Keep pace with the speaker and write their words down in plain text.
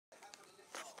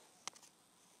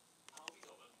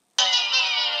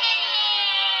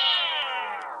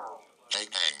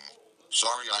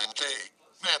Sorry, I'm gay.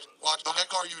 Matt, what the heck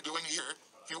are you doing here?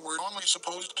 You were only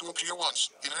supposed to appear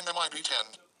once in an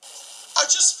MIB-10. I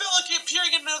just felt like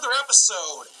appearing in another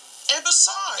episode. And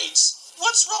besides,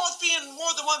 what's wrong with being in more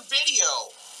than one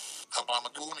video?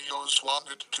 Abamagoonios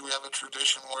wanted to have a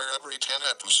tradition where every 10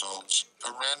 episodes, a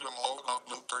random logo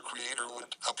blooper creator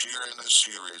would appear in this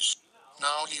series.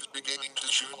 Now he's beginning to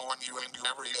shoehorn you into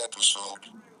every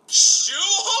episode.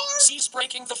 Shoehorn? He's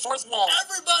breaking the fourth wall.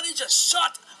 Everybody just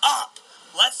shut up.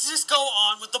 Let's just go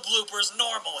on with the bloopers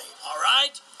normally,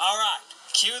 alright? Alright,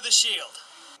 cue the shield.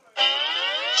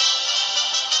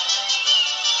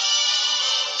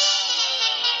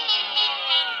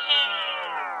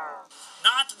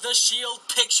 Not the Shield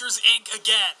Pictures Inc.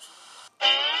 again.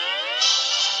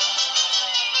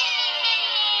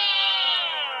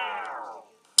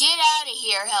 Get out of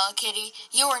here, Hello Kitty.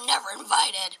 You were never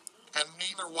invited. And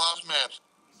neither was Matt.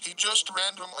 He just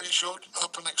randomly showed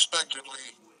up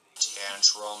unexpectedly.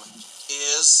 Tantrum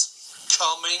is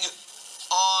coming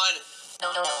on.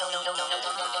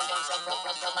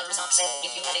 Microsoft said,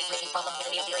 if you have a creative problem with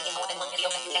appearing in more than one video,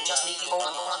 you can just leave the on.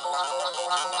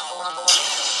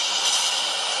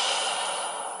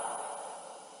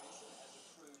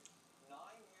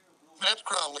 Matt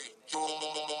Crowley,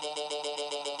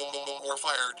 you're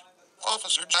fired.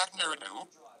 Officer Jack Merridew.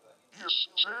 Yes,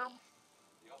 Sam?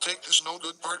 Take this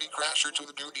no-good party crasher to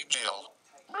the dooG jail.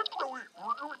 Matt Crowley,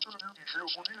 we're going to the dooG jail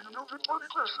for being a no-good party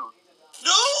crasher.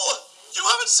 No! You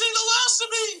haven't seen the last of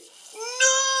me!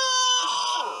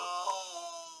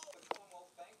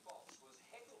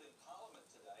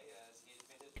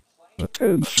 No!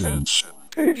 Attention.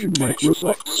 Agent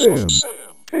Microsoft Sam.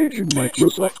 Agent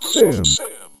Microsoft Sam.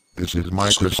 This is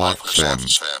Microsoft Sam.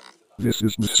 This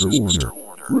is Mr. Warner.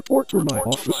 Report to my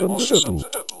office on the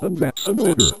double. And that's an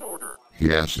order.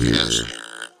 Yes, dear.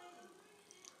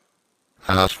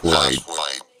 Housewife.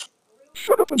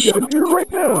 Shut up and get in here right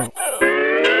now.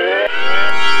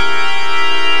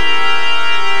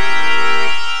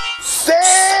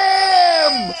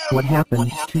 Sam! What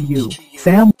happened to you,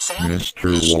 Sam?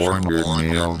 Mr. Warner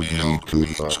nailed me to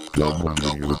the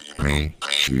W.P.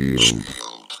 Shield.